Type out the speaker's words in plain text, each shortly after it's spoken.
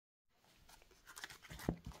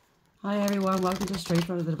Hi everyone, welcome to Straight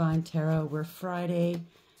from the Divine Tarot. We're Friday,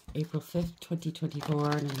 April 5th, 2024,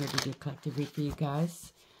 and I'm here to do a collective read for you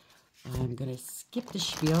guys. I'm going to skip the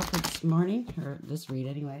spiel for this morning, or this read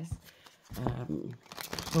anyways.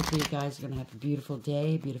 Hopefully you guys are going to have a beautiful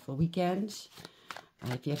day, beautiful weekend.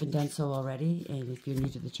 If you haven't done so already, and if you're new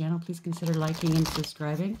to the channel, please consider liking and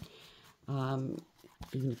subscribing.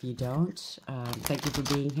 Even if you don't, thank you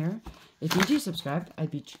for being here. If you do subscribe,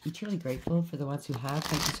 I'd be eternally grateful. For the ones who have,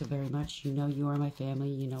 thank you so very much. You know you are my family.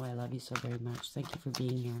 You know I love you so very much. Thank you for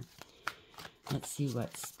being here. Let's see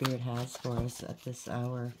what Spirit has for us at this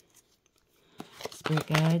hour. Spirit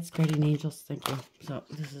guides, guardian angels, thank you. So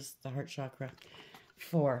this is the heart chakra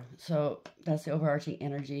 4. So that's the overarching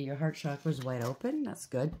energy. Your heart chakra is wide open. That's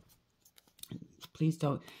good. Please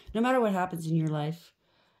don't, no matter what happens in your life,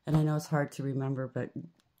 and I know it's hard to remember, but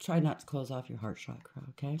try not to close off your heart chakra,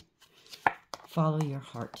 okay? Follow your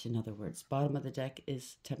heart, in other words. Bottom of the deck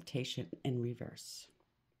is temptation in reverse.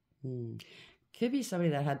 Could be somebody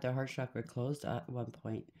that had their heart chakra closed at one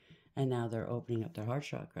point, and now they're opening up their heart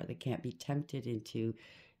chakra. They can't be tempted into,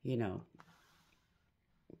 you know,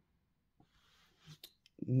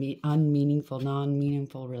 unmeaningful,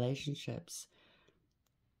 non-meaningful relationships.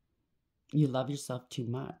 You love yourself too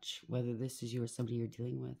much, whether this is you or somebody you're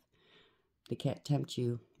dealing with. They can't tempt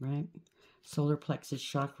you, right? Solar plexus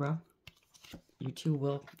chakra.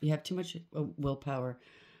 You have too much willpower.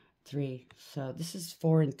 3. So this is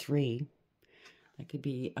 4 and 3. That could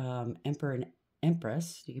be Emperor and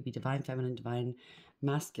Empress. You could be divine feminine, divine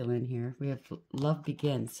masculine here. We have love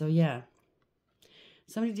begins. So yeah,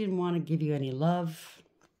 somebody didn't want to give you any love.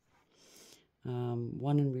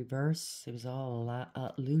 1 in reverse. It was all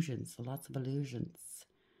illusions. Lots of illusions.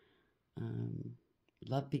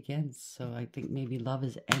 Love begins. So I think maybe love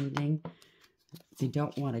is ending. They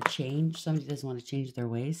don't want to change. Somebody doesn't want to change their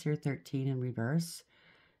ways here. 13 in reverse.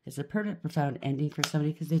 It's a permanent, profound ending for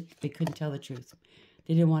somebody because they couldn't tell the truth.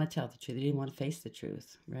 They didn't want to tell the truth. They didn't want to face the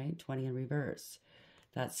truth, right? 20 in reverse.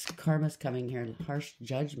 That's karma's coming here. Harsh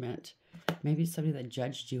judgment. Maybe it's somebody that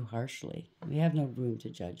judged you harshly. We have no room to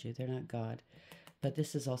judge you. They're not God. But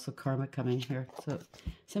this is also karma coming here. So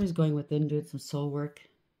somebody's going within, doing some soul work.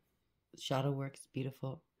 Shadow work is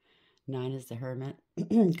beautiful. 9 is the Hermit.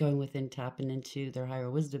 Going within, tapping into their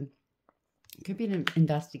higher wisdom. It could be an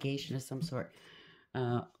investigation of some sort.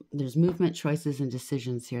 There's movement, choices, and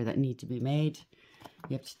decisions here that need to be made.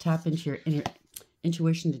 You have to tap into your inner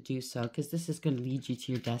intuition to do so, because this is going to lead you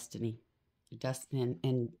to your destiny. Your destiny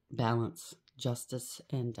and balance. Justice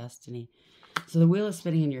and destiny. So the wheel is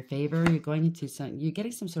spinning in your favor. You're going into you're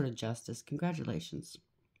getting some sort of justice. Congratulations.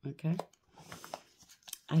 Okay?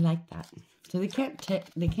 I like that. So they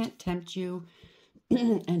can't tempt you,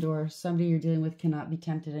 and or somebody you're dealing with cannot be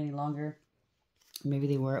tempted any longer. Maybe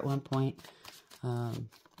they were at one point.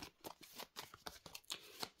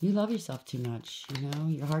 You love yourself too much, you know.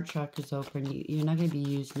 Your heart chakra's open. You're not going to be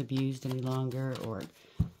used and abused any longer, or,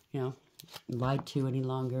 you know, lied to any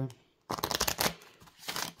longer.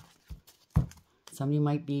 Somebody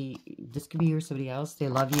might be, this could be you or somebody else. They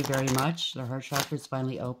love you very much. Their heart chakra is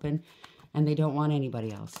finally open, and they don't want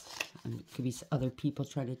anybody else. And it could be other people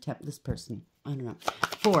trying to tempt this person. I don't know.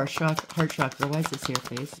 4, heart chakra. Why is this here,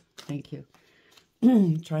 please? Thank you.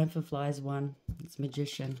 Triumph of Flies. 1. It's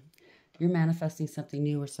Magician. You're manifesting something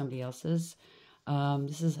new or somebody else's.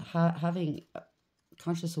 This is having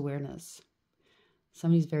conscious awareness.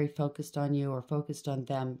 Somebody's very focused on you or focused on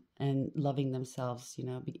them and loving themselves. You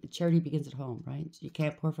know, charity begins at home, right? So you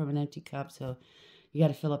can't pour from an empty cup, so you got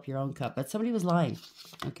to fill up your own cup. But somebody was lying,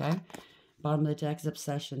 okay? Bottom of the deck is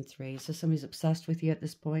obsession. 3. So somebody's obsessed with you at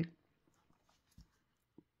this point.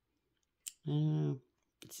 I don't know.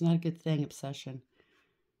 It's not a good thing, obsession.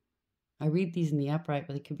 I read these in the upright,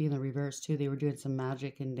 but they could be in the reverse too. They were doing some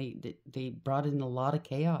magic, and they brought in a lot of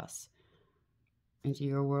chaos into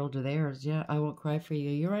your world or theirs. Yeah, I won't cry for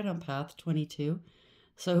you. You're right on path. 22.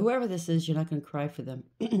 So whoever this is, you're not going to cry for them.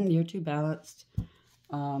 You're too balanced.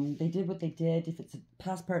 They did what they did. If it's a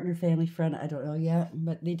past partner, family, friend, I don't know yet.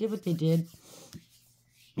 But they did what they did.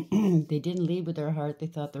 They didn't lead with their heart. They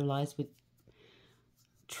thought their lies would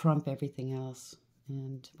trump everything else.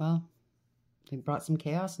 And, well, they brought some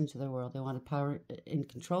chaos into their world. They wanted power and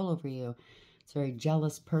control over you. It's a very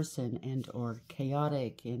jealous person and or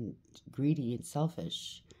chaotic and greedy and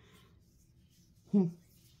selfish. Doesn't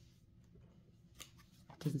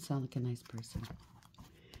sound like a nice person.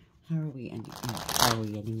 How are we ending? How are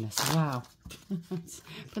we ending this? Wow.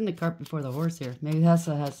 Putting the cart before the horse here. Maybe that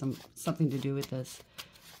has something to do with this.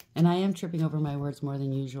 And I am tripping over my words more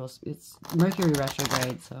than usual. It's Mercury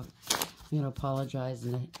retrograde, so I'm going to apologize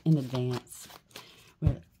in advance.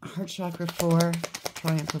 We're heart chakra 4.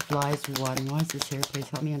 Triumph of Lies 1. Why is this here? Please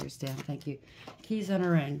help me understand. Thank you. Keys on a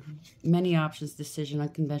ring. Many options, decision,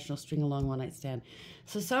 unconventional, string along, one night stand.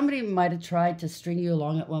 So somebody might have tried to string you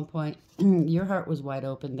along at one point. Your heart was wide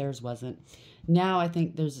open. Theirs wasn't. Now I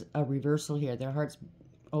think there's a reversal here. Their heart's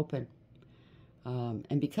open.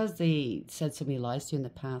 And because they said so many lies to you in the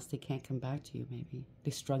past, they can't come back to you, maybe.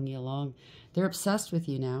 They strung you along. They're obsessed with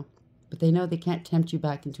you now. But they know they can't tempt you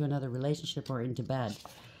back into another relationship or into bed.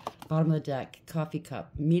 Bottom of the deck, coffee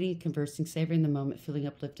cup, meeting, conversing, savoring the moment, feeling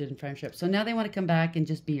uplifted in friendship. So now they want to come back and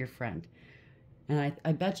just be your friend. And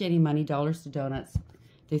I bet you any money, dollars to donuts,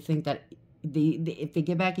 they think that if they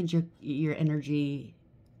get back into your energy,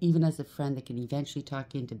 even as a friend, they can eventually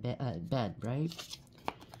talk you into bed, right?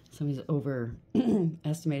 Somebody's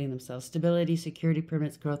overestimating themselves. Stability, security,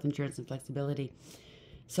 permanence, growth, endurance, and flexibility.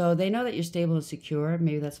 So they know that you're stable and secure.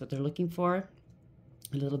 Maybe that's what they're looking for.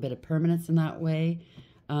 A little bit of permanence in that way.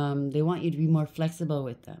 They want you to be more flexible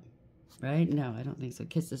with them, right? No, I don't think so.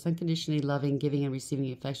 Kisses, unconditionally loving, giving and receiving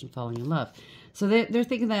affection, falling in love. So they're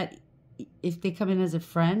thinking that if they come in as a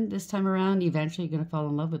friend this time around, eventually you're going to fall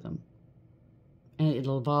in love with them. And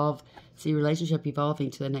it'll evolve, see relationship evolving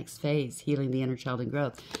to the next phase, healing the inner child and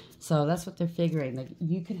growth. So that's what they're figuring. Like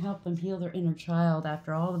you can help them heal their inner child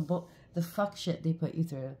after all the fuck shit they put you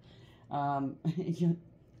through.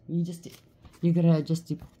 You're gonna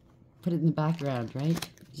just put it in the background, right?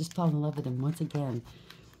 Just fall in love with them once again.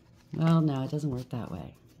 Well, no, it doesn't work that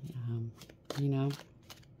way. You know,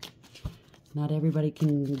 not everybody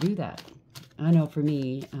can do that. I know for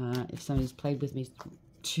me, if somebody's played with me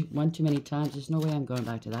one too many times, there's no way I'm going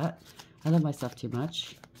back to that. I love myself too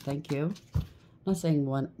much. Thank you. I'm not saying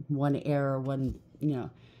one error, one,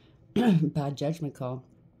 bad judgment call.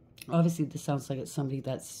 Obviously, this sounds like it's somebody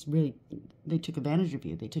that's really, they took advantage of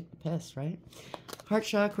you. They took the piss, right? Heart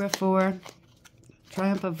chakra 4,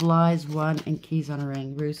 Triumph of Lies 1, and Keys on a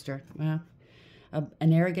Ring, Rooster. Well,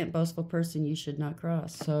 an arrogant, boastful person you should not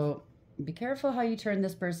cross. So be careful how you turn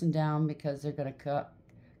this person down because they're going to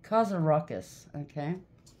cause a ruckus, okay?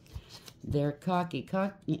 They're cocky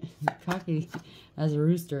as a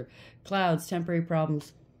rooster. Clouds, temporary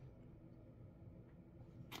problems.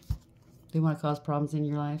 They want to cause problems in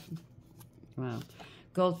your life. Wow.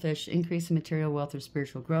 Goldfish, increase in material wealth or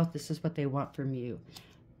spiritual growth. This is what they want from you.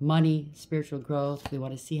 Money, spiritual growth. They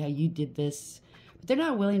want to see how you did this. But they're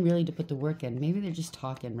not willing really to put the work in. Maybe they're just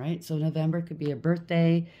talking, right? So November could be a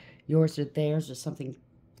birthday, yours or theirs, or something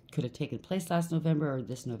could have taken place last November or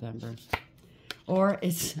this November. Or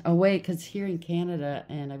it's away, because here in Canada,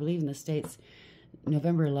 and I believe in the States,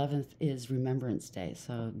 November 11th is Remembrance Day.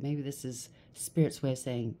 So maybe this is Spirit's way of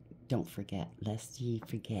saying, don't forget, lest ye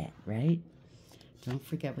forget, right? Don't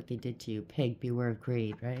forget what they did to you. Pig, beware of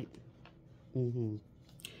greed, right?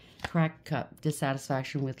 Cracked cup,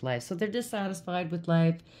 dissatisfaction with life. So they're dissatisfied with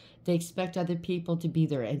life. They expect other people to be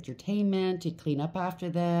their entertainment, to clean up after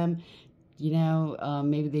them.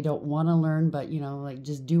 Maybe they don't want to learn, but, like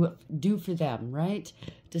just do for them, right?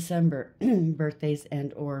 December, birthdays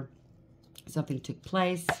and or something took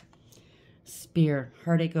place. Spear,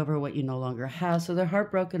 heartache over what you no longer have. So they're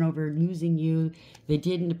heartbroken over losing you. They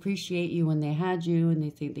didn't appreciate you when they had you, and they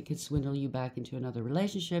think they could swindle you back into another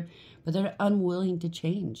relationship, but they're unwilling to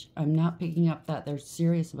change. I'm not picking up that they're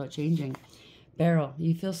serious about changing. Barrel,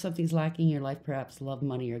 you feel something's lacking in your life, perhaps love,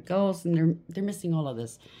 money, or goals, and they're missing all of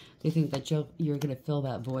this. They think that you're going to fill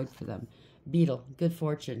that void for them. Beetle, good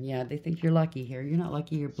fortune. Yeah, they think you're lucky here. You're not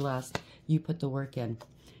lucky, you're blessed. You put the work in.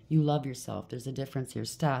 You love yourself. There's a difference here.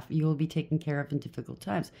 Staff, you will be taken care of in difficult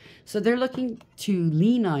times. So they're looking to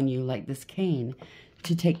lean on you like this cane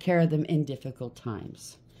to take care of them in difficult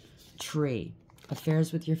times. Tree,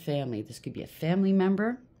 affairs with your family. This could be a family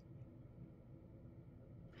member.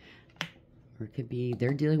 Or it could be they're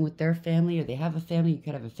dealing with their family, or they have a family. You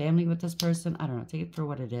could have a family with this person. I don't know. Take it for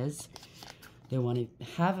what it is. They want to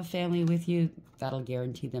have a family with you. That'll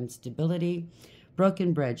guarantee them stability.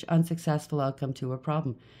 Broken bridge, unsuccessful outcome to a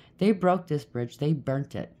problem. They broke this bridge. They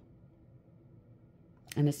burnt it.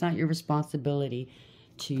 And it's not your responsibility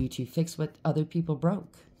to fix what other people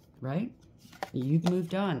broke, right? You've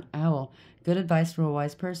moved on. Owl, good advice from a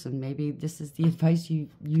wise person. Maybe this is the advice you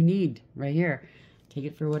need right here. Take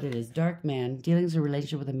it for what it is. Dark man, dealings or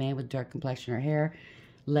relationship with a man with dark complexion or hair.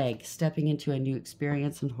 Leg, stepping into a new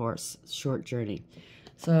experience. And horse, short journey.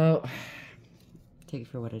 So, take it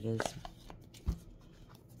for what it is.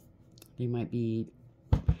 You might be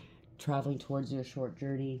traveling towards your short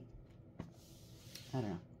journey. I don't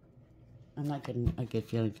know. I'm not getting a good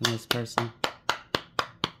feeling from this person.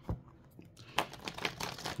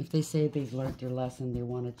 If they say they've learned their lesson, they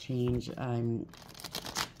want to change, I'm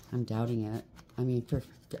doubting it. I mean, for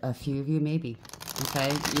a few of you, maybe. Okay?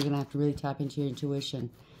 You're going to have to really tap into your intuition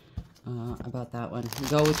about that one.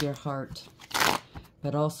 Go with your heart.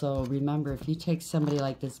 But also, remember, if you take somebody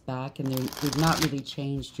like this back and they've not really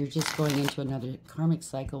changed, you're just going into another karmic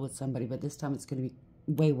cycle with somebody, but this time it's going to be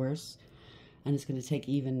way worse, and it's going to take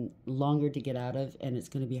even longer to get out of, and it's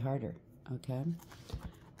going to be harder, okay?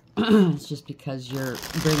 It's just because you're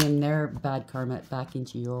bringing their bad karma back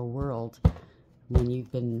into your world when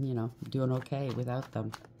you've been, you know, doing okay without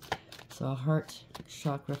them. So heart,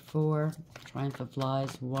 chakra 4, triumph of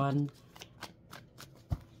lies 1,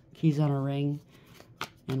 keys on a ring,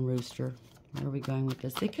 and rooster. Where are we going with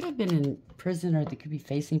this? They could have been in prison, or they could be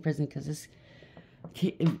facing prison, because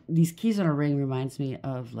these keys on a ring reminds me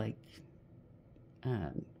of like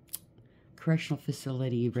correctional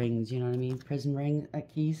facility rings, you know what I mean? Prison ring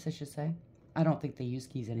keys, I should say. I don't think they use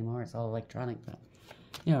keys anymore. It's all electronic, but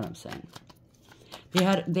you know what I'm saying.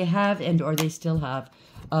 They have and or they still have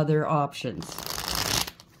other options.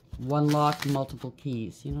 One lock, multiple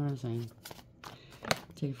keys. You know what I'm saying?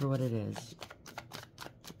 Take it for what it is.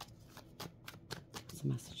 What's the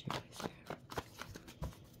message here, please?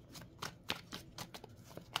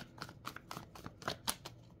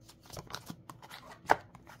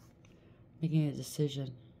 Making a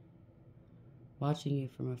decision. Watching you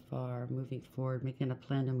from afar. Moving forward. Making a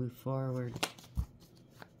plan to move forward.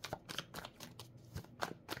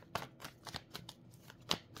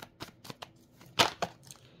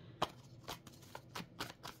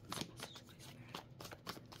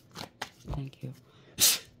 Thank you.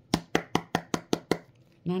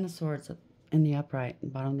 9 of Swords in the upright,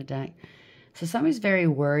 bottom of the deck. So somebody's very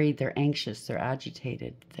worried, they're anxious, they're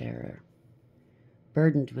agitated, they're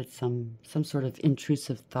burdened with some sort of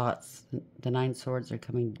intrusive thoughts. The 9 Swords are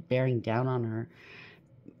bearing down on her.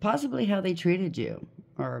 Possibly how they treated you.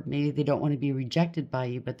 Or maybe they don't want to be rejected by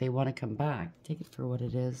you, but they want to come back. Take it for what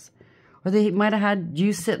it is. Or they might have had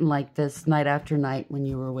you sitting like this night after night when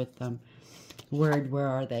you were with them. Where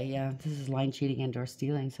are they? Yeah, this is lying, cheating, and or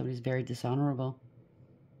stealing. Somebody's very dishonorable.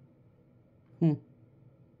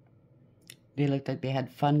 They looked like they had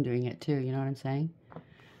fun doing it too, you know what I'm saying?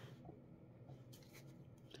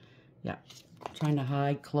 Yeah. Trying to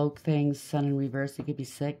hide, cloak things, sun in reverse. They could be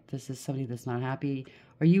sick. This is somebody that's not happy,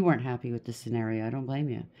 or you weren't happy with this scenario. I don't blame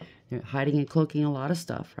you. They're hiding and cloaking a lot of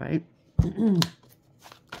stuff, right? 7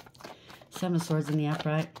 of Swords in the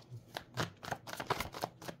upright.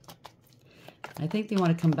 I think they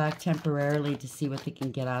want to come back temporarily to see what they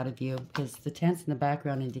can get out of you, because the tents in the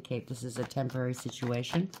background indicate this is a temporary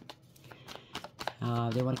situation.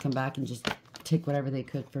 They want to come back and just take whatever they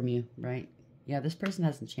could from you, right? Yeah, this person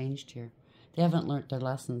hasn't changed here. They haven't learned their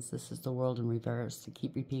lessons. This is the world in reverse. They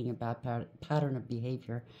keep repeating a bad pattern of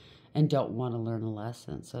behavior and don't want to learn a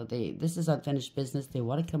lesson. So this is unfinished business. They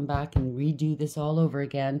want to come back and redo this all over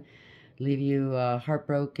again, leave you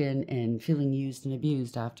heartbroken and feeling used and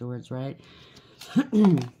abused afterwards, right?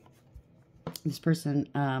 This person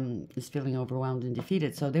is feeling overwhelmed and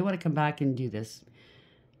defeated, so they want to come back and do this,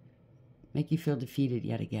 make you feel defeated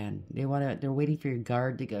yet again. They're waiting for your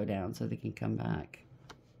guard to go down so they can come back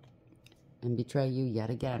and betray you yet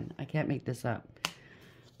again. I can't make this up.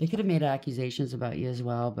 They could have made accusations about you as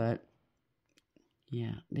well, but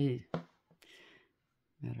yeah, I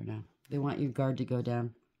don't know. They want your guard to go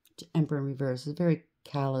down. Emperor in reverse is very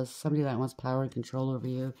callous, somebody that wants power and control over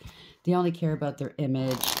you. They only care about their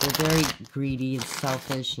image. They're very greedy and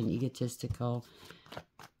selfish and egotistical.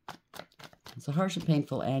 It's a harsh and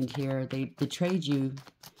painful end here. They betrayed you.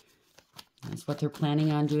 That's what they're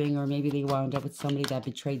planning on doing, or maybe they wound up with somebody that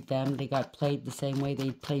betrayed them. They got played the same way they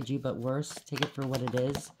played you, but worse. Take it for what it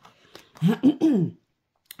is.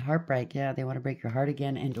 Heartbreak, yeah, they want to break your heart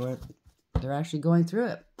again, and or they're actually going through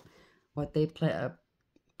it. What they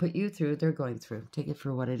put you through, they're going through. Take it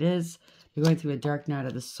for what it is. You're going through a dark night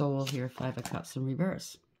of the soul here, 5 of Cups in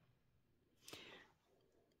reverse.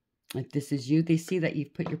 If this is you, they see that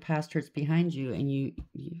you've put your past hurts behind you and you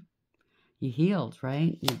healed,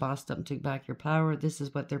 right? You bossed up and took back your power. This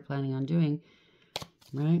is what they're planning on doing,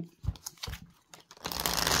 right?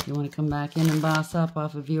 You want to come back in and boss up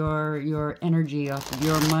off of your energy, off of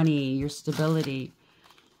your money, your stability.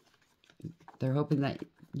 They're hoping that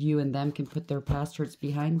you and them can put their past hurts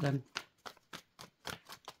behind them.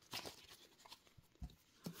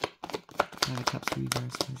 5 of Cups in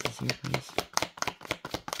reverse. What is here, please?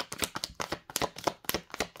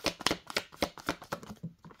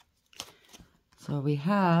 So we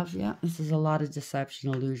have, yeah, this is a lot of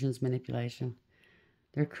deception, illusions, manipulation.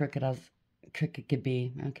 They're crooked as crooked could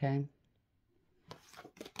be, okay?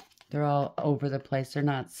 They're all over the place. They're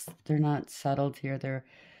not settled here. They're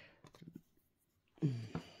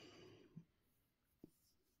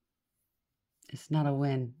It's not a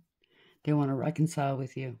win. They want to reconcile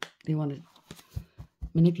with you. They want to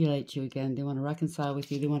manipulate you again. They want to reconcile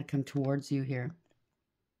with you. They want to come towards you here.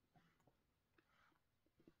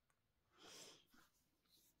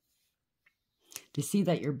 They see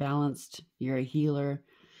that you're balanced. You're a healer.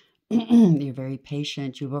 You're very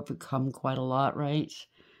patient. You've overcome quite a lot, right?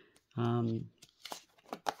 They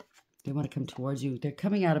want to come towards you. They're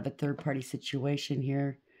coming out of a third-party situation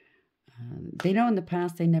here. They know in the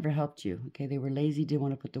past they never helped you. Okay, they were lazy, didn't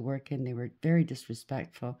want to put the work in. They were very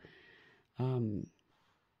disrespectful. You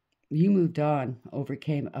moved on,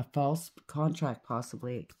 overcame a false contract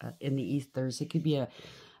possibly in the ethers. It could be a,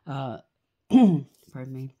 pardon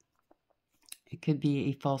me, it could be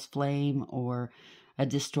a false flame or a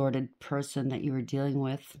distorted person that you were dealing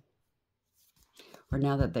with. Or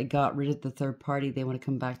now that they got rid of the third party, they want to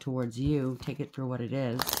come back towards you. Take it for what it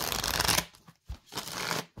is.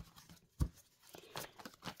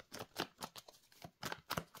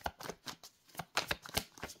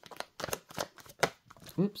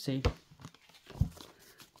 Oopsie.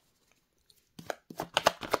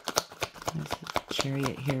 There's a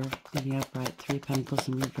Chariot here in the upright. 3 Pentacles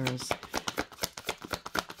in reverse.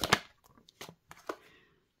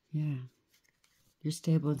 Yeah. You're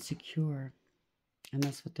stable and secure. And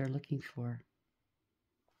that's what they're looking for.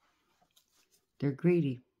 They're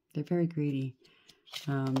greedy. They're very greedy.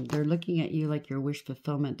 They're looking at you like your wish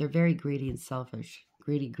fulfillment. They're very greedy and selfish.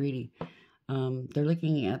 Greedy, greedy. They're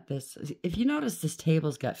looking at this. If you notice, this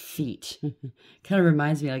table's got feet. Kind of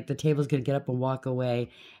reminds me like the table's going to get up and walk away.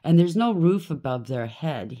 And there's no roof above their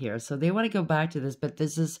head here. So they want to go back to this. But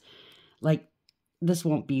this is like, this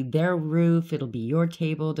won't be their roof. It'll be your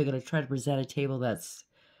table. They're going to try to present a table that's,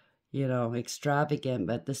 you know, extravagant.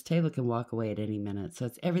 But this table can walk away at any minute.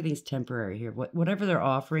 So everything's temporary here. Whatever they're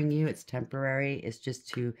offering you, it's temporary. It's just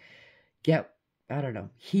to get, I don't know,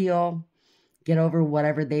 heal. Get over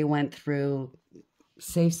whatever they went through,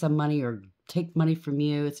 save some money or take money from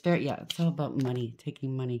you. It's very, yeah, it's all about money,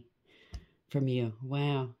 taking money from you.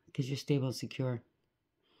 Wow, because you're stable and secure.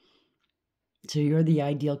 So you're the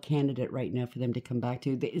ideal candidate right now for them to come back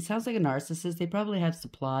to. It sounds like a narcissist. They probably have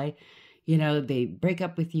supply. You know, they break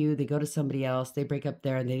up with you. They go to somebody else. They break up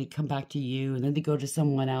there and they come back to you. And then they go to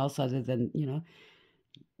someone else other than, you know,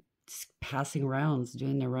 just passing rounds,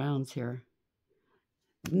 doing their rounds here.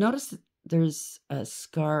 Notice there's a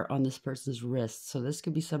scar on this person's wrist. So this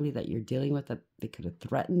could be somebody that you're dealing with that they could have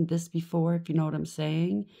threatened this before, if you know what I'm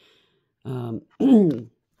saying.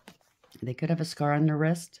 They could have a scar on their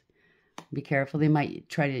wrist. Be careful. They might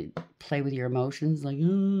try to play with your emotions. Like,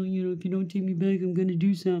 oh, you know, if you don't take me back, I'm going to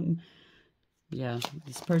do something. Yeah,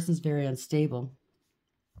 this person's very unstable.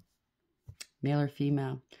 Male or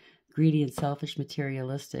female. Greedy and selfish,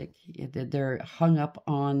 materialistic. They're hung up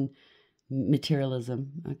on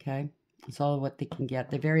materialism, okay? It's all what they can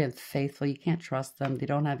get. They're very unfaithful. You can't trust them. They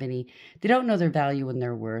don't have any, they don't know their value and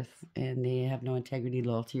their worth, and they have no integrity,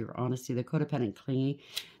 loyalty, or honesty. They're codependent, clingy.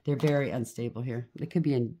 They're very unstable here. They could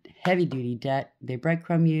be in heavy-duty debt. They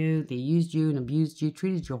breadcrumb you. They used you and abused you,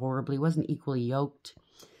 treated you horribly, wasn't equally yoked.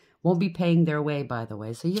 Won't be paying their way, by the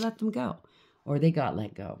way. So you let them go, or they got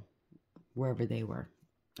let go, wherever they were.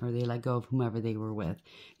 Or they let go of whomever they were with.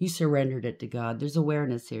 You surrendered it to God. There's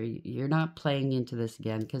awareness here. You're not playing into this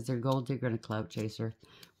again because they're gold digger and a clout chaser.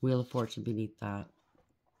 Wheel of Fortune beneath that.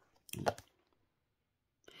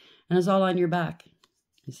 And it's all on your back.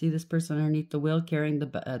 You see this person underneath the wheel carrying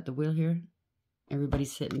the wheel here?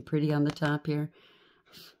 Everybody's sitting pretty on the top here.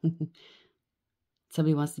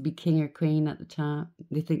 Somebody wants to be king or queen at the top.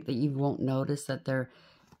 They think that you won't notice that they're,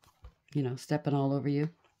 you know, stepping all over you.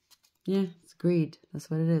 Yeah, it's greed. That's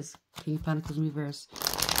what it is. King of Pentacles in reverse.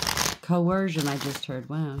 Coercion, I just heard.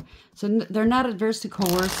 Wow. So they're not adverse to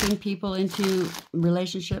coercing people into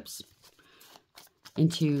relationships,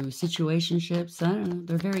 into situationships. I don't know.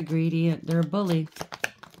 They're very greedy. They're a bully.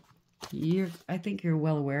 I think you're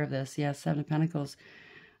well aware of this. Yeah, 7 of Pentacles.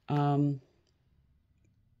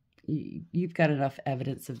 You've got enough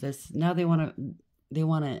evidence of this. Now they want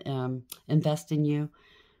to invest in you.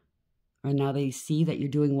 Or now they see that you're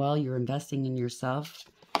doing well, you're investing in yourself.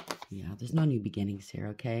 Yeah, there's no new beginnings here,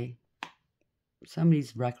 okay?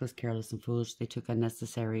 Somebody's reckless, careless, and foolish. They took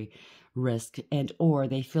unnecessary risk, and or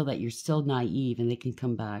they feel that you're still naive and they can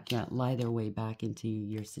come back, yeah, lie their way back into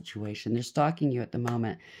your situation. They're stalking you at the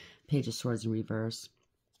moment. Page of Swords in reverse.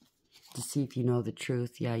 To see if you know the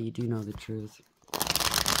truth. Yeah, you do know the truth.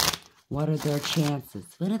 What are their chances?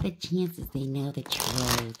 What are the chances they know the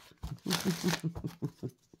truth?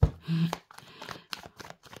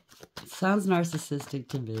 Sounds narcissistic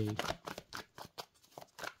to me.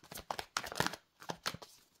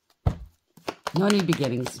 No new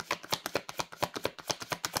beginnings.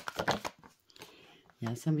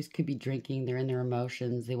 Yeah, somebody could be drinking. They're in their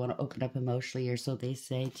emotions. They want to open up emotionally, or so they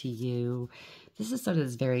say to you. This is something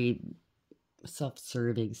that's very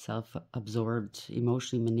self-serving, self-absorbed,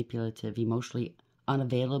 emotionally manipulative, emotionally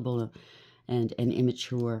unavailable, and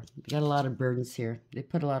immature. They got a lot of burdens here. They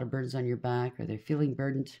put a lot of burdens on your back, or they're feeling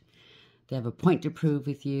burdened. They have a point to prove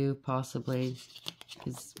with you, possibly,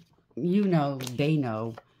 because you know, they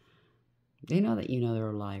know that you know they're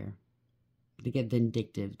a liar. They get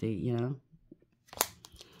vindictive. They, you know,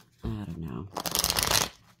 I don't know.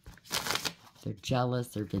 They're jealous.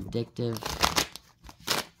 They're vindictive.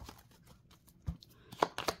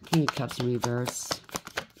 King of Cups in reverse.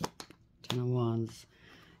 Ten of Wands.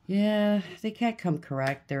 Yeah, they can't come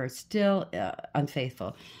correct. They're still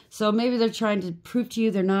unfaithful. So maybe they're trying to prove to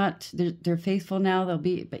you they're faithful now.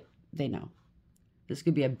 But they know. This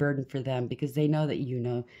could be a burden for them because they know that you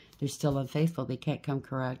know they're still unfaithful. They can't come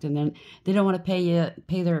correct. And then they don't want to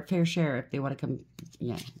pay their fair share if they want to come,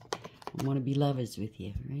 yeah, want to be lovers with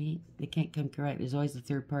you, right? They can't come correct. There's always a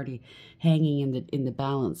third party hanging in the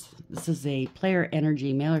balance. This is a player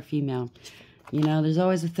energy, male or female. You know, there's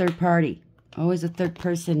always a third party. Always a third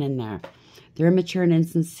person in there. They're immature and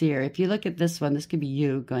insincere. If you look at this one, this could be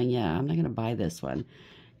you going, yeah, I'm not going to buy this one.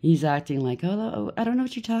 He's acting like, oh, I don't know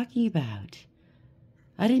what you're talking about.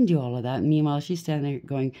 I didn't do all of that. Meanwhile, she's standing there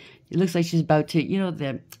going, it looks like she's about to, you know,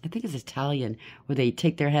 I think it's Italian, where they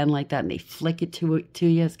take their hand like that and they flick it to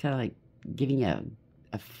you. It's kind of like giving you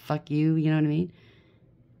a fuck you, you know what I mean?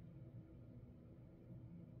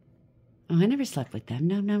 Oh, I never slept with them.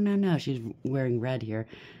 No. She's wearing red here.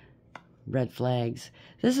 Red flags.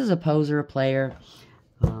 This is a poser, a player.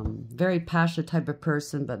 Very passionate type of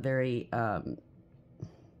person, but very, I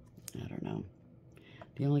don't know.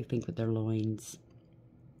 They only think with their loins.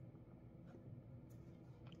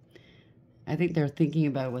 I think they're thinking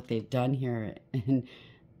about what they've done here, and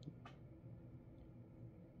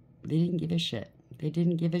they didn't give a shit. They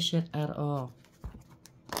didn't give a shit at all.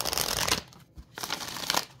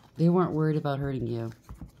 They weren't worried about hurting you.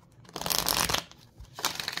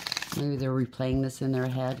 Maybe they're replaying this in their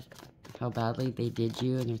head, how badly they did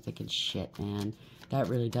you, and they're thinking, shit, man, that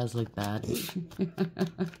really does look bad.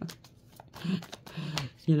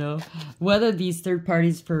 You know, whether these third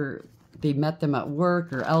parties they met them at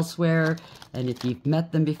work or elsewhere, and if you've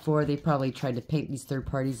met them before, they probably tried to paint these third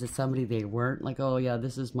parties as somebody they weren't. Like, oh yeah,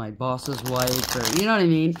 this is my boss's wife, or you know what I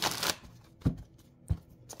mean?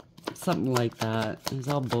 Something like that. It's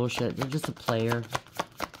all bullshit. They're just a player.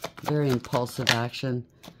 Very impulsive action.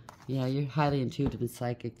 Yeah, you're highly intuitive and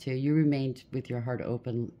psychic too. You remained with your heart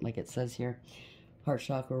open, like it says here. Heart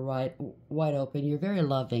chakra wide open. You're very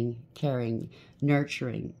loving, caring,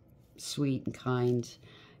 nurturing, sweet and kind,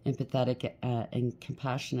 empathetic and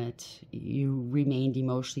compassionate. You remained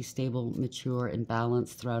emotionally stable, mature, and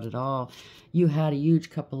balanced throughout it all. You had a huge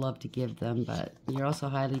cup of love to give them, but you're also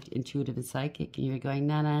highly intuitive and psychic, and you're going,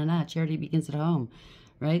 nah, charity begins at home,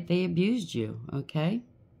 right? They abused you, okay?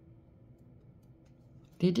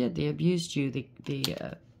 They did. They abused you. They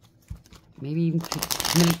maybe even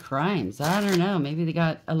committed crimes. I don't know. Maybe they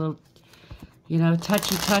got a little, you know,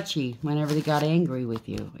 touchy whenever they got angry with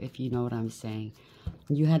you, if you know what I'm saying.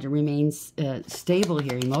 You had to remain stable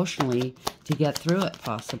here emotionally to get through it,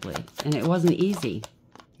 possibly. And it wasn't easy.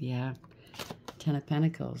 Yeah. Ten of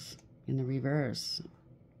Pentacles in the reverse.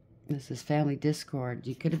 This is family discord.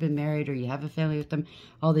 You could have been married or you have a family with them.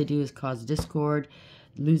 All they do is cause discord,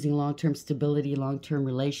 losing long-term stability, long-term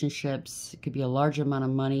relationships. It could be a large amount of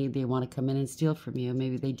money they want to come in and steal from you.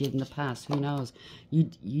 Maybe they did in the past. Who knows?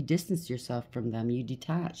 You distanced yourself from them. You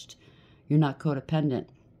detached. You're not codependent.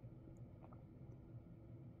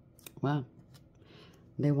 Wow.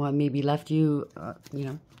 They maybe left you, you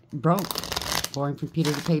know, broke. Borrowing from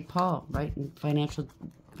Peter to pay Paul, right? In financial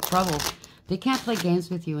trouble. They can't play games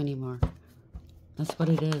with you anymore. That's what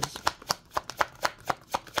it is.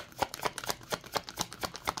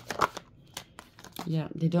 Yeah,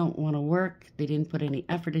 they don't want to work. They didn't put any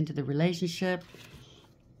effort into the relationship.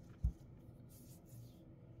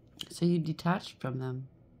 So you detached from them.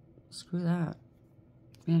 Screw that.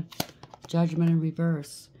 Yeah. Judgment in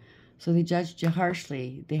reverse. So they judged you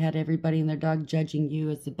harshly. They had everybody and their dog judging you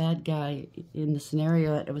as the bad guy in the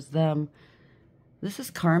scenario. It was them. This is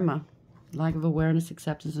karma. Lack of awareness,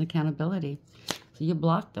 acceptance, and accountability. So you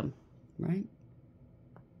blocked them, right?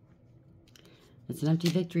 It's an empty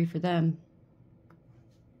victory for them.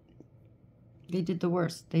 They did the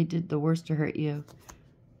worst. They did the worst to hurt you.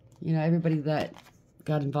 You know, everybody that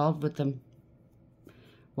got involved with them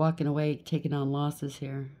walking away, taking on losses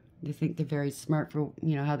here. They think they're very smart for,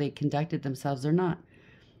 you know, how they conducted themselves. They're not.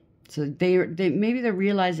 So they maybe they're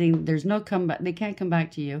realizing there's no comeback. They can't come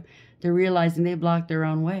back to you. They're realizing they blocked their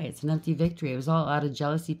own way. It's an empty victory. It was all out of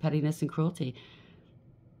jealousy, pettiness, and cruelty.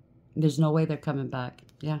 There's no way they're coming back.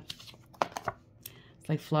 Yeah. It's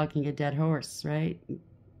like flogging a dead horse, right?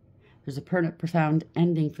 There's a permanent, profound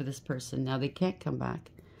ending for this person. Now they can't come back.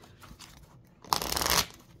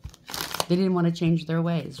 They didn't want to change their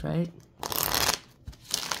ways, right?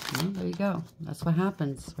 Well, there you go. That's what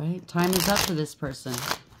happens, right? Time is up for this person.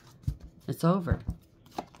 It's over.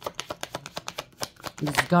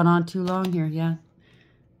 This has gone on too long here, yeah.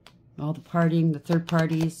 All the partying, the third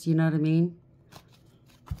parties, you know what I mean?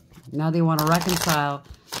 Now they want to reconcile,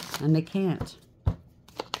 and they can't.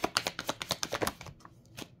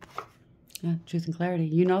 Yeah, truth and clarity.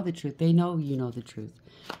 You know the truth. They know you know the truth.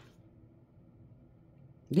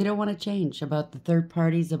 They don't want to change about the third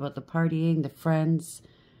parties, about the partying, the friends.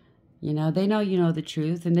 You know, they know you know the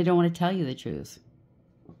truth, and they don't want to tell you the truth.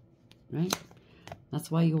 Right? That's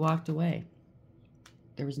why you walked away.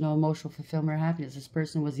 There was no emotional fulfillment or happiness. This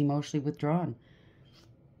person was emotionally withdrawn.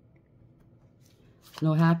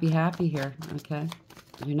 No happy here, okay?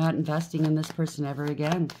 You're not investing in this person ever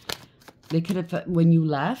again. They could have, when you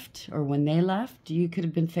left, or when they left, you could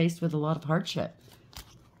have been faced with a lot of hardship.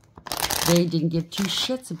 They didn't give two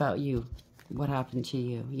shits about you, what happened to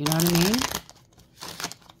you. You know what I mean?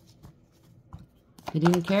 They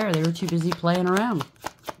didn't care. They were too busy playing around,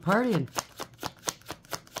 partying.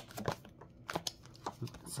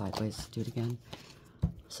 Sideways, do it again.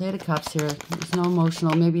 Say the Cups here. There's no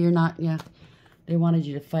emotional. Maybe you're not, yeah. They wanted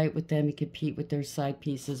you to fight with them, you compete with their side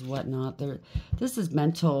pieces, whatnot. This is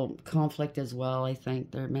mental conflict as well, I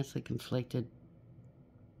think. They're mentally conflicted.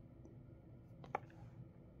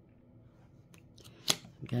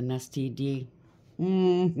 Got an STD. I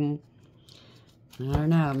don't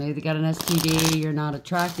know. Maybe they got an STD. You're not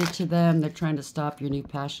attracted to them. They're trying to stop your new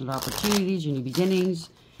passionate opportunities, your new beginnings.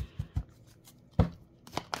 They're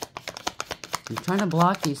trying to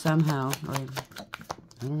block you somehow. Or, I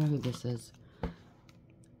don't know who this is.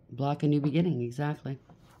 Block a new beginning, exactly.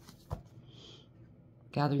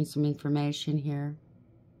 Gathering some information here.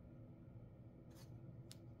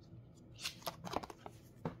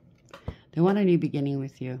 They want a new beginning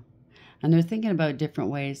with you. And they're thinking about different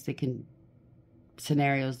ways they can,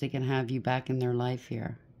 scenarios they can have you back in their life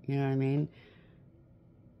here. You know what I mean?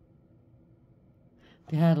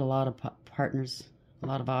 They had a lot of partners, a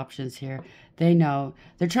lot of options here. They know.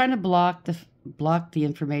 They're trying to block the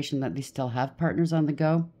information that they still have partners on the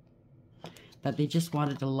go. That they just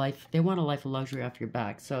wanted a life, they want a life of luxury off your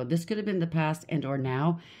back. So this could have been the past and or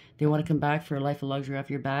now. They want to come back for a life of luxury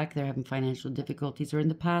off your back. They're having financial difficulties. Or in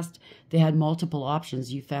the past, they had multiple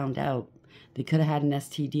options. You found out. They could have had an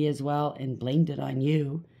STD as well and blamed it on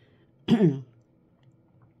you. From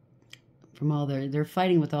all they're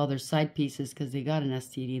fighting with all their side pieces because they got an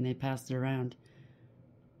STD and they passed it around.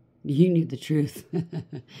 You knew the truth.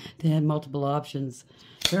 They had multiple options.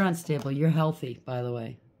 They're unstable. You're healthy, by the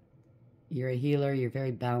way. You're a healer. You're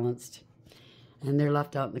very balanced. And they're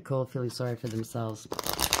left out in the cold feeling sorry for themselves.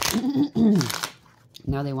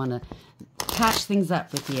 Now they want to patch things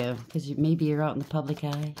up with you because maybe you're out in the public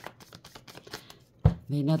eye.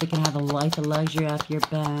 They know they can have a life of luxury off your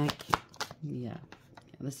back. Yeah.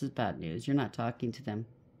 This is bad news. You're not talking to them.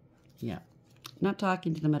 Yeah. Not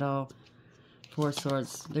talking to them at all. Four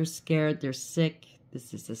Swords. They're scared. They're sick.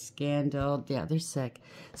 This is a scandal. Yeah, they're sick.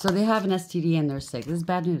 So they have an STD and they're sick. This is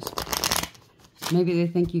bad news. Maybe they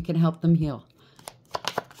think you can help them heal.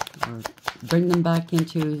 Or bring them back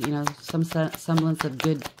into, you know, some semblance of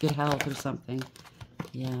good health or something.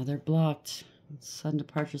 Yeah, they're blocked. Sudden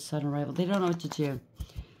departure, sudden arrival. They don't know what to do.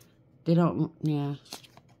 They don't, yeah.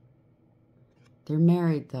 They're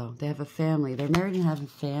married, though. They have a family. They're married and have a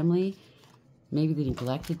family. Maybe they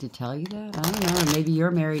neglected to tell you that. I don't know. Or maybe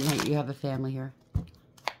you're married and you have a family here.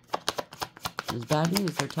 It's bad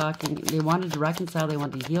news. They're talking. They wanted to reconcile. They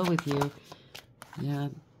wanted to heal with you. Yeah.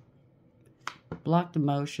 Blocked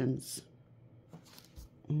emotions.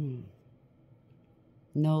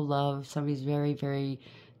 No love. Somebody's very, very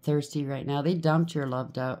thirsty right now. They dumped your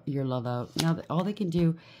love out. Now all they can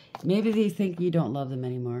do, maybe they think you don't love them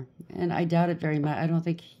anymore. And I doubt it very much. I don't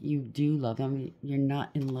think you do love them. You're not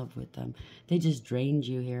in love with them. They just drained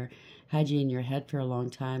you here. Had you in your head for a long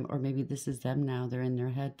time. Or maybe this is them now. They're in their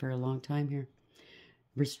head for a long time here.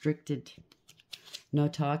 Restricted. No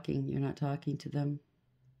talking. You're not talking to them.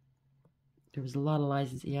 There was a lot of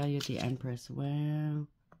lies. Yeah, you're the Empress. Wow.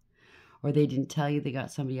 Or they didn't tell you they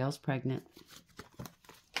got somebody else pregnant.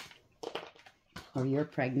 Or you're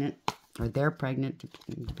pregnant. Or they're pregnant.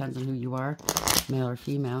 It depends on who you are. Male or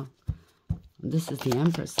female. This is the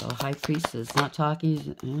Empress, though. High Priestess. Not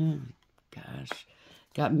talking. Oh, gosh.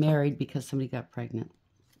 Got married because somebody got pregnant.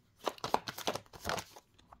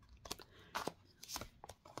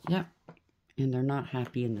 Yep. And they're not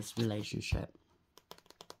happy in this relationship.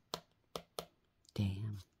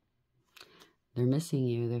 Damn. They're missing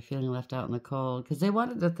you. They're feeling left out in the cold. Because they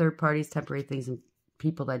wanted the third parties, temporary things, and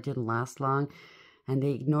people that didn't last long. And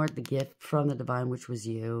they ignored the gift from the divine, which was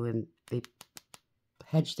you. And they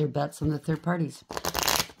hedged their bets on the third parties.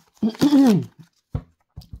 They're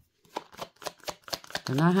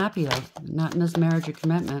not happy, though. Not in this marriage or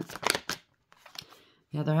commitment.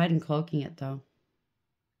 Yeah, they're hiding, cloaking it, though.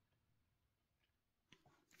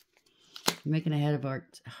 You're making a head of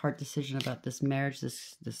heart decision about this marriage,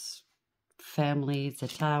 this family. It's a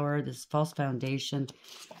tower, this false foundation,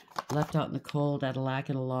 left out in the cold, at a lack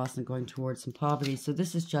and a loss, and going towards some poverty. So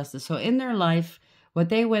this is justice. So in their life, what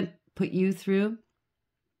they put you through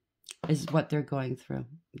is what they're going through.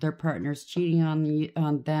 Their partner's cheating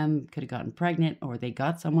on them, could have gotten pregnant, or they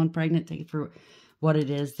got someone pregnant. Take it for what it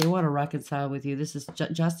is. They want to reconcile with you. This is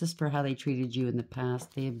justice for how they treated you in the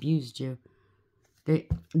past. They abused you. They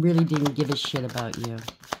really didn't give a shit about you.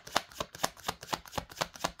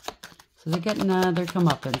 So they're getting their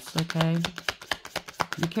comeuppance, okay?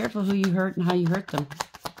 Be careful who you hurt and how you hurt them.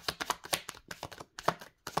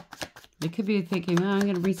 They could be thinking, oh, I'm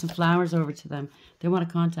going to bring some flowers over to them. They want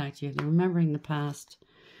to contact you. They're remembering the past.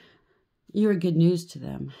 You're good news to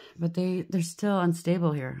them. But they're still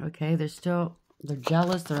unstable here, okay? They're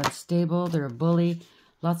jealous. They're unstable. They're a bully.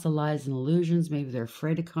 Lots of lies and illusions. Maybe they're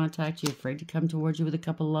afraid to contact you, afraid to come towards you with a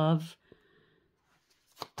cup of love.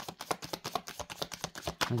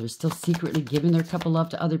 Or they're still secretly giving their cup of love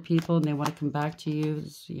to other people and they want to come back to you.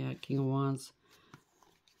 Yeah, King of Wands.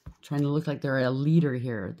 Trying to look like they're a leader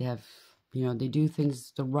here. They have, they do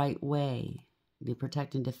things the right way. They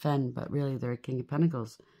protect and defend, but really they're a King of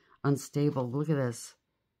Pentacles. Unstable. Look at this.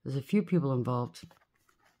 There's a few people involved.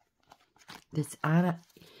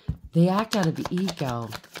 They act out of ego.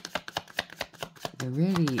 They're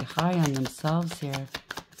really high on themselves here.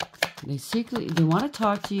 They want to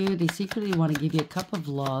talk to you. They secretly want to give you a cup of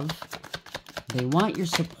love. They want your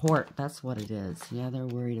support. That's what it is. Yeah, they're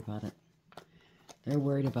worried about it. They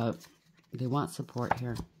want support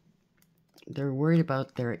here. They're worried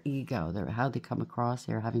about their ego, how they come across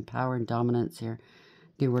here, having power and dominance here.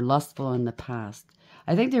 They were lustful in the past.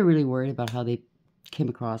 I think they're really worried about how they came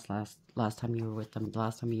across last time you were with them, the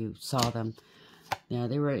last time you saw them. Yeah,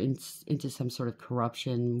 they were into some sort of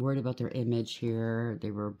corruption, worried about their image here.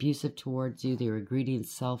 They were abusive towards you. They were greedy and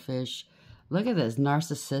selfish. Look at this,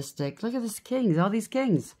 narcissistic. Look at this kings, all these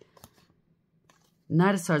kings.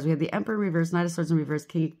 Knight of Swords. We have the Emperor in reverse, Knight of Swords in reverse,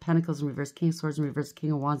 King of Pentacles in reverse, King of Swords in reverse,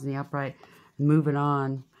 King of Wands in the upright. Moving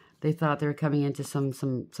on. They thought they were coming into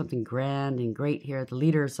something grand and great here. The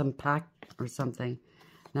leader of some pack or something.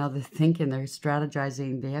 Now they're thinking, they're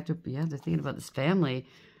strategizing. They're thinking about this family.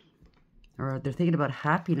 Or they're thinking about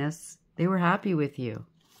happiness. They were happy with you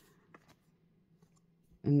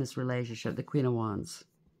in this relationship, the Queen of Wands.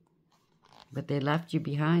 But they left you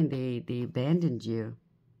behind. They abandoned you.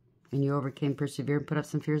 And you overcame, persevered, and put up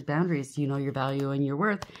some fierce boundaries. You know your value and your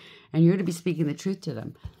worth. And you're to be speaking the truth to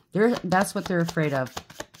them. That's what they're afraid of.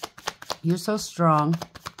 You're so strong.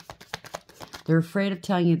 They're afraid of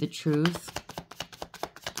telling you the truth.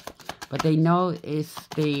 But they know if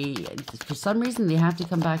for some reason, they have to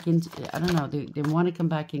come back into, I don't know, they want to come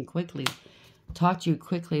back in quickly. Talk to you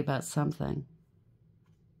quickly about something.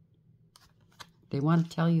 They want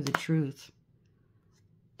to tell you the truth.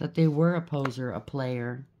 That they were a poser, a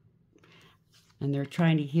player. And they're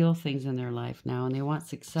trying to heal things in their life now. And they want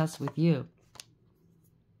success with you.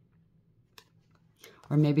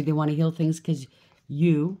 Or maybe they want to heal things because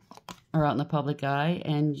you are out in the public eye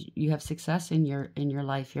and you have success in your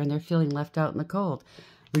life here. And they're feeling left out in the cold.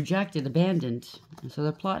 Rejected, abandoned. And so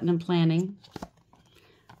they're plotting and planning.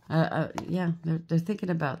 Yeah, they're thinking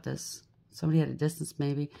about this. Somebody at a distance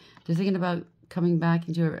maybe. They're thinking about coming back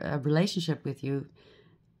into a relationship with you.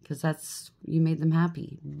 Because you made them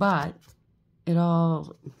happy. But you're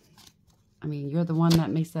the one that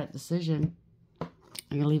makes that decision. I'm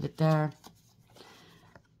going to leave it there.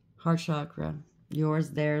 Heart chakra. Yours,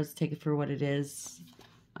 theirs, take it for what it is.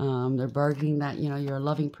 They're bargaining that, you're a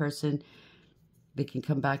loving person. They can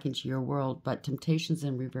come back into your world. But temptation's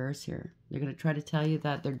in reverse here. They're going to try to tell you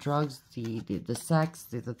that their drugs, the sex,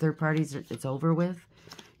 the third parties, it's over with.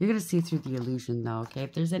 You're going to see through the illusion, though, okay?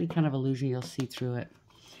 If there's any kind of illusion, you'll see through it.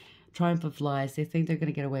 Triumph of lies. They think they're going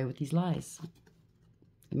to get away with these lies.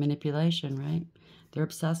 The manipulation, right? They're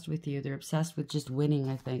obsessed with you. They're obsessed with just winning,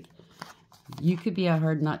 I think. You could be a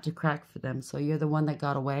hard nut to crack for them. So you're the one that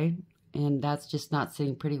got away. And that's just not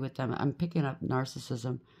sitting pretty with them. I'm picking up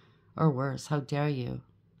narcissism. Or worse. How dare you?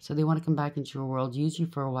 So they want to come back into your world, use you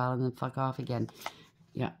for a while, and then fuck off again.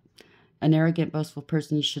 Yeah. an arrogant, boastful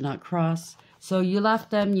person you should not cross. So you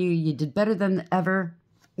left them. You did better than ever,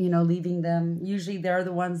 you know, leaving them. Usually they're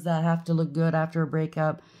the ones that have to look good after a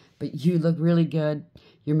breakup, but you look really good.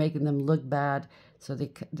 You're making them look bad. So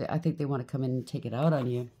I think they want to come in and take it out on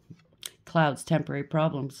you. Clouds, temporary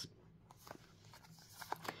problems.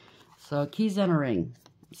 So keys and a ring.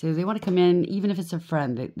 So they want to come in, even if it's a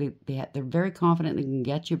friend. They're very confident they can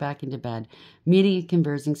get you back into bed. Meeting and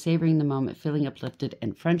conversing, savoring the moment, feeling uplifted,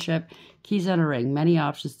 and friendship. Keys and a ring. Many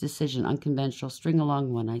options, decision, unconventional, string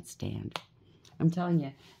along, one night stand. I'm telling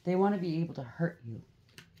you, they want to be able to hurt you.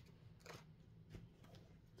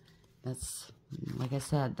 That's, like I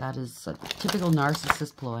said, that is a typical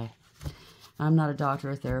narcissist ploy. I'm not a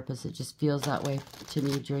doctor or therapist. It just feels that way to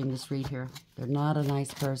me during this read here. They're not a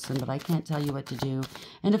nice person, but I can't tell you what to do.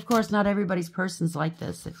 And of course, not everybody's person's like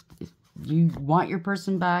this. If you want your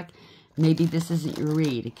person back, maybe this isn't your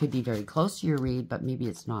read. It could be very close to your read, but maybe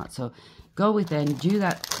it's not. So go within, do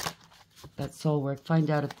that soul work.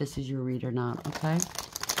 Find out if this is your read or not, okay?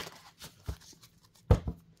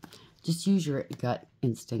 Just use your gut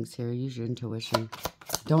instincts here. Use your intuition.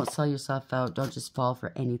 Don't sell yourself out. Don't just fall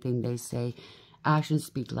for anything they say. Actions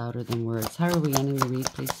speak louder than words. How are we ending the read,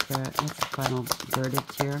 please, Spirit? What's the final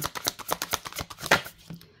verdict here?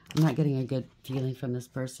 I'm not getting a good feeling from this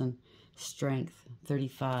person. Strength,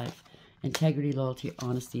 35. Integrity, loyalty,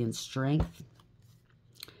 honesty, and strength.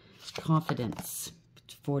 Confidence,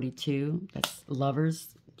 42. That's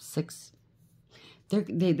lovers, 6.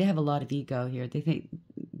 They have a lot of ego here.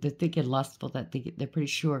 They're thinking lustful, that they're pretty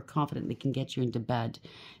sure, confident they can get you into bed.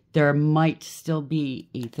 There might still be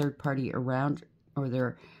a third party around, or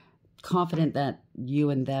they're confident that you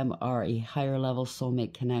and them are a higher level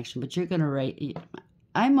soulmate connection. But you're going to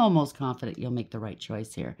I'm almost confident you'll make the right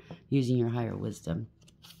choice here using your higher wisdom.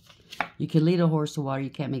 You can lead a horse to water. You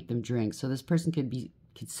can't make them drink. So this person could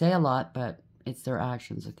say a lot, but it's their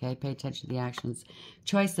actions, okay? Pay attention to the actions.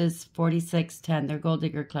 Choices, 46, 10. They're gold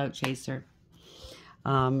digger, clout chaser.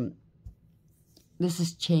 This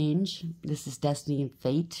is change. This is destiny and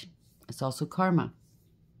fate. It's also karma.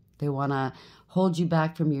 They want to hold you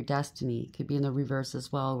back from your destiny. It could be in the reverse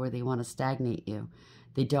as well, where they want to stagnate you.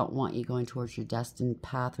 They don't want you going towards your destined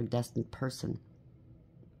path or destined person.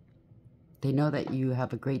 They know that you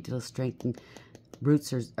have a great deal of strength and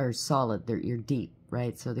roots are solid. You're deep,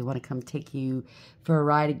 right? So they want to come take you for a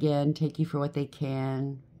ride again, take you for what they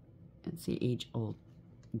can. It's the age-old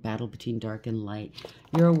battle between dark and light.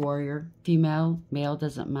 You're a warrior, female, male,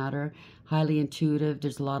 doesn't matter. Highly intuitive.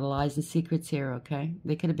 There's a lot of lies and secrets here, okay?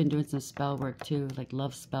 They could have been doing some spell work too, like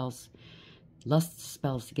love spells, lust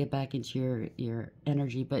spells to get back into your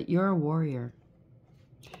energy. But you're a warrior.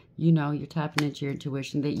 You know, you're tapping into your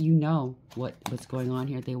intuition, that you know what's going on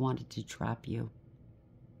here. They wanted to trap you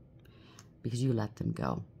because you let them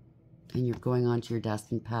go. And you're going on to your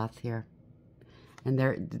destined path here. And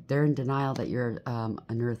they're in denial that you're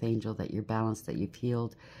an earth angel, that you're balanced, that you've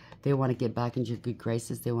healed. They want to get back into your good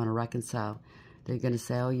graces. They want to reconcile. They're going to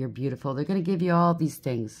say, oh, you're beautiful. They're going to give you all these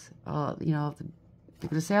things. You know, they're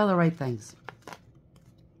going to say all the right things.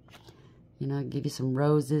 You know, give you some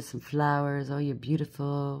roses, some flowers. Oh, you're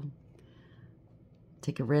beautiful.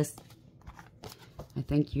 Take a risk. I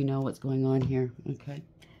think you know what's going on here, okay?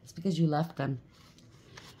 It's because you left them.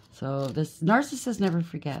 So this narcissist never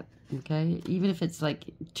forget. Okay, even if it's like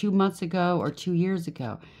 2 months ago or 2 years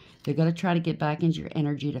ago, they're going to try to get back into your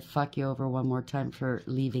energy to fuck you over one more time for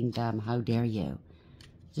leaving them. How dare you?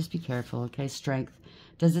 Just be careful, okay? Strength.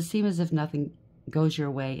 Does it seem as if nothing goes your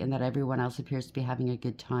way and that everyone else appears to be having a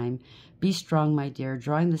good time? Be strong, my dear.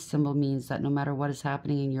 Drawing this symbol means that no matter what is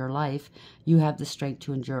happening in your life, you have the strength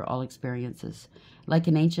to endure all experiences. Like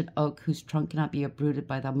an ancient oak whose trunk cannot be uprooted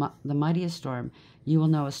by the mightiest storm, you will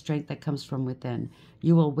know a strength that comes from within.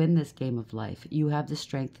 You will win this game of life. You have the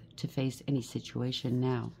strength to face any situation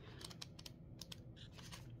now.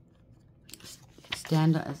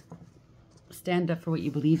 Stand up for what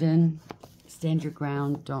you believe in. Stand your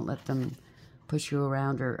ground. Don't let them push you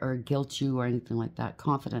around or guilt you or anything like that.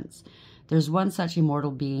 Confidence. There's one such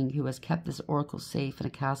immortal being who has kept this oracle safe in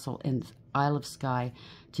a castle in the Isle of Skye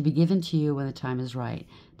to be given to you when the time is right.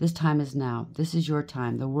 This time is now. This is your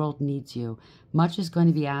time. The world needs you. Much is going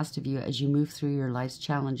to be asked of you as you move through your life's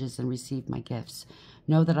challenges and receive my gifts.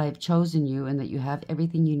 Know that I have chosen you and that you have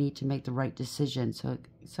everything you need to make the right decision. So it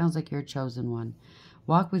sounds like you're a chosen one.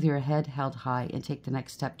 Walk with your head held high and take the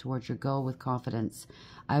next step towards your goal with confidence.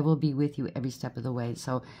 I will be with you every step of the way.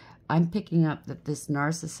 So I'm picking up that this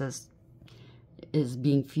narcissist is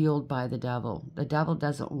being fueled by the devil. The devil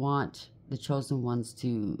doesn't want the chosen ones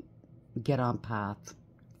to get on path.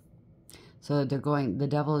 So the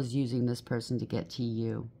devil is using this person to get to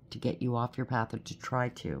you. to get you off your path, or to try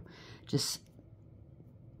to. Just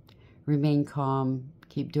remain calm.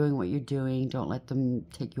 Keep doing what you're doing. Don't let them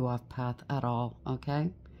take you off path at all, okay?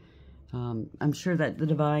 I'm sure that the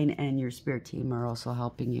divine and your spirit team are also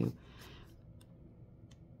helping you.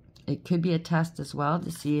 It could be a test as well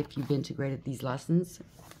to see if you've integrated these lessons.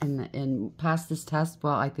 And past this test,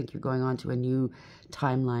 well, I think you're going on to a new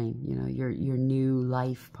timeline, you know, your new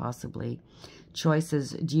life, possibly.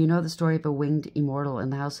 Choices. Do you know the story of a winged immortal in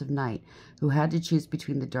the House of Night who had to choose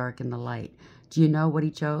between the dark and the light? Do you know what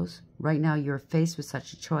he chose? Right now, you're faced with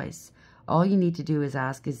such a choice. All you need to do is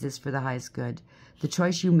ask, is this for the highest good? The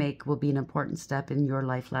choice you make will be an important step in your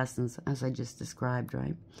life lessons, as I just described,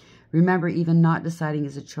 right? Remember, even not deciding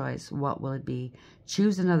is a choice. What will it be?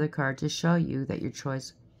 Choose another card to show you that your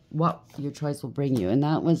choice, what your choice will bring you. And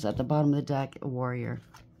that was at the bottom of the deck, a warrior.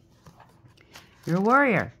 You're a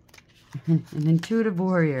warrior. An intuitive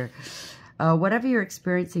warrior. Whatever you're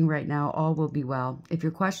experiencing right now, all will be well. If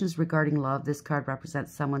your question is regarding love, this card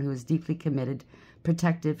represents someone who is deeply committed,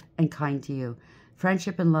 protective, and kind to you.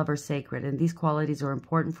 Friendship and love are sacred, and these qualities are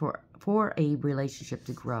important for a relationship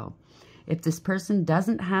to grow. If this person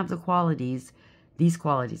doesn't have the qualities, these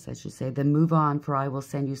qualities, I should say, then move on, for I will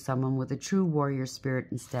send you someone with a true warrior spirit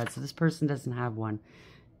instead. So this person doesn't have one.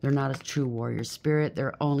 They're not a true warrior spirit.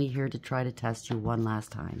 They're only here to try to test you one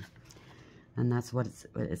last time. And that's what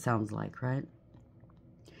it sounds like, right?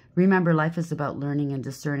 Remember, life is about learning and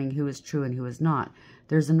discerning who is true and who is not.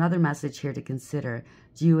 There's another message here to consider.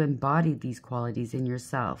 Do you embody these qualities in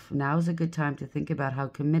yourself? Now is a good time to think about how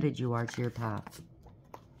committed you are to your path.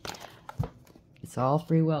 It's all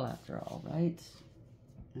free will after all, right?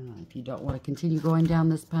 If you don't want to continue going down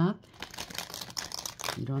this path,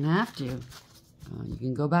 you don't have to. You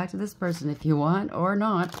can go back to this person if you want or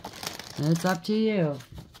not. It's up to you.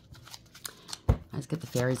 Let's get the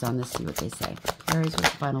fairies on this, see what they say. Fairies, what's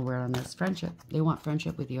the final word on this? Friendship. They want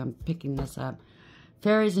friendship with you. I'm picking this up.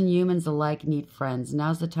 Fairies and humans alike need friends.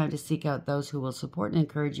 Now's the time to seek out those who will support and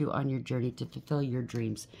encourage you on your journey to fulfill your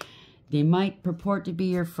dreams. They might purport to be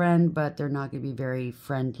your friend, but they're not going to be very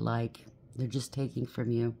friend-like. They're just taking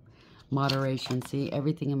from you. Moderation. See,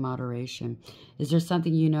 everything in moderation. Is there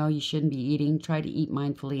something you know you shouldn't be eating? Try to eat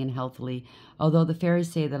mindfully and healthily. Although the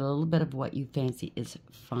fairies say that a little bit of what you fancy is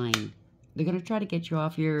fine. They're going to try to get you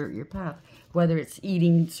off your path. Whether it's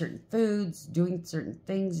eating certain foods, doing certain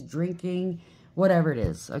things, drinking, whatever it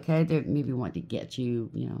is. Okay? They maybe want to get you,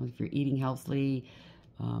 you know, if you're eating healthily,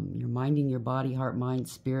 you're minding your body, heart, mind,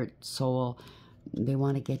 spirit, soul. They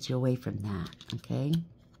want to get you away from that. Okay?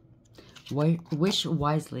 Wish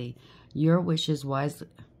wisely. Your wishes wisely.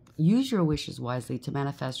 Use your wishes wisely to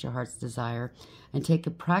manifest your heart's desire, and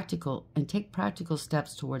take practical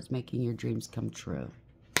steps towards making your dreams come true.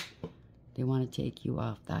 They want to take you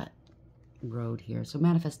off that road here. So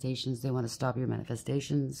manifestations, they want to stop your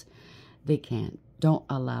manifestations. They can't. Don't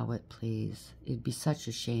allow it, please. It'd be such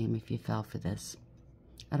a shame if you fell for this.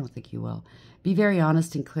 I don't think you will. Be very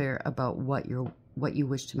honest and clear about what you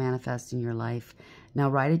wish to manifest in your life. Now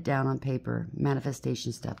write it down on paper.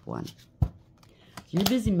 Manifestation step 1. You're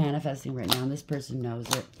busy manifesting right now, and this person knows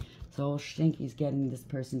it. So old Stinky's getting this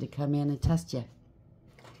person to come in and test you.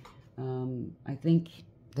 I think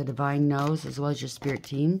the divine knows, as well as your spirit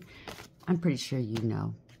team. I'm pretty sure you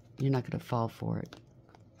know. You're not going to fall for it.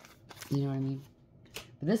 You know what I mean?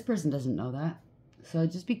 But this person doesn't know that. So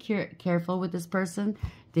just be careful with this person.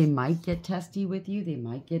 They might get testy with you. They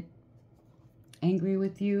might get angry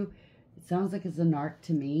with you. It sounds like it's a narc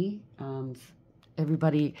to me.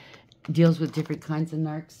 Everybody deals with different kinds of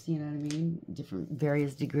narcs, you know what I mean? Different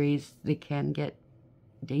various degrees. They can get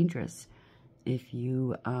dangerous if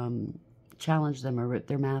you challenge them or rip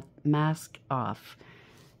their mask off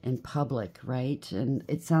in public, right? And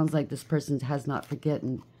it sounds like this person has not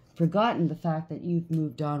forgotten the fact that you've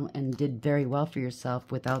moved on and did very well for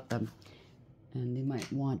yourself without them. And they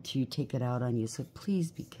might want to take it out on you. So please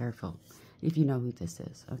be careful if you know who this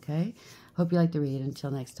is, okay? Hope you like the read. Until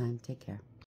next time, take care.